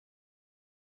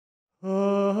Pay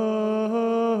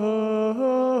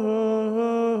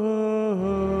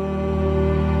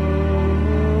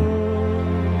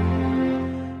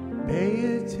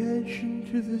attention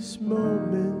to this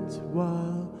moment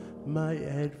while my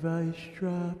advice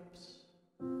drops.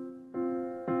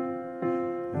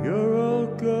 You're all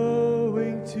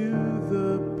going to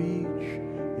the beach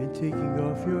and taking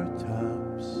off your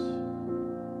tops.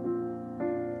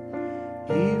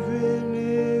 Even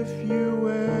if you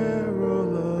wear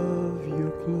all of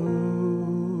your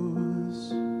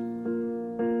clothes,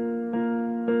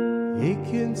 it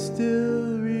can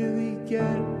still really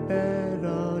get bad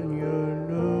on your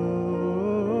nose.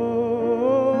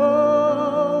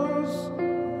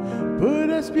 Put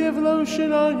SPF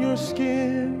lotion on your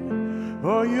skin,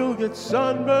 or you'll get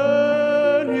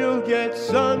sunburn, you'll get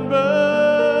sunburn.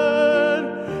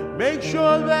 Make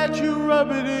sure that you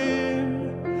rub it in,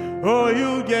 or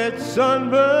you'll get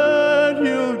sunburn,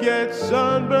 you'll get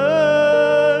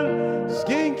sunburn.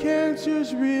 Skin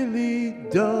cancer's really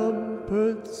dumb,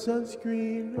 put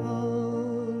sunscreen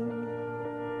on.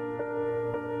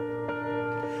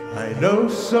 I know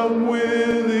some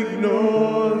will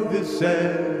ignore this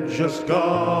and just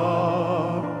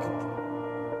gawk,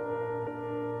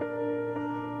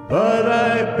 but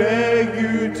I beg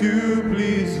you to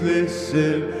please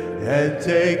listen and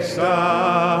take stock.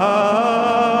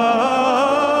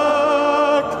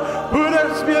 Put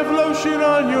SPF lotion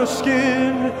on your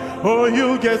skin, or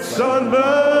you'll get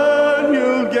sunburn,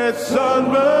 you'll get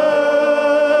sunburn.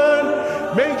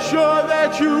 Make sure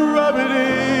that you rub it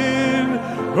in,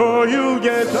 or you'll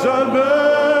get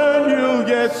sunburn, you'll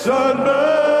get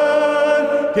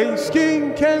sunburn. Getting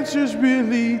skin cancer's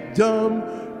really dumb.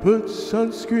 Put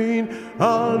sunscreen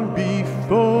on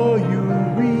before you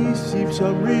receive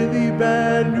some really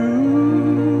bad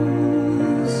news.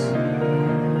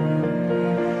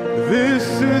 This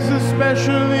is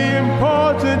especially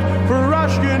important for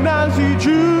Ashkenazi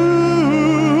Jews.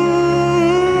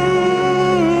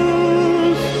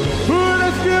 Put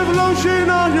SPF lotion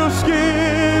on your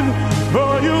skin,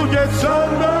 or you'll get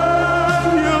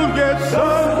sunburn, you'll get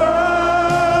sunburn.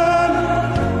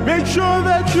 Make sure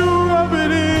that you rub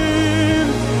it in,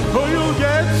 or you'll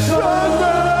get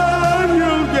sunburn,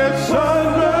 you'll get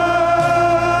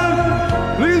sunburn.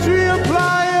 Please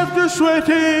reapply after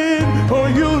sweating, or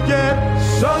you'll get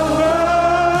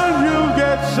sunburn, you'll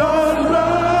get sunburn.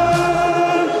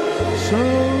 So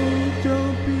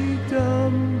don't be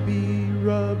dumb, be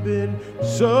rubbing.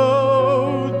 So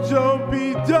don't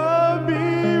be dumb, be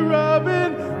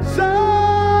rubbing. So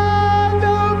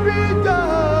don't be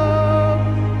dumb.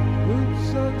 Put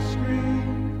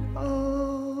sunscreen on.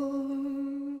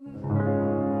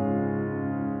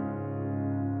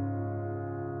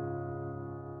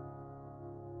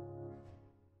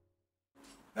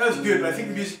 That was good, but I think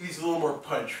the music needs a little more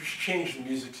punch. We should change the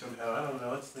music somehow. I don't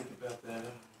know. Let's think about that.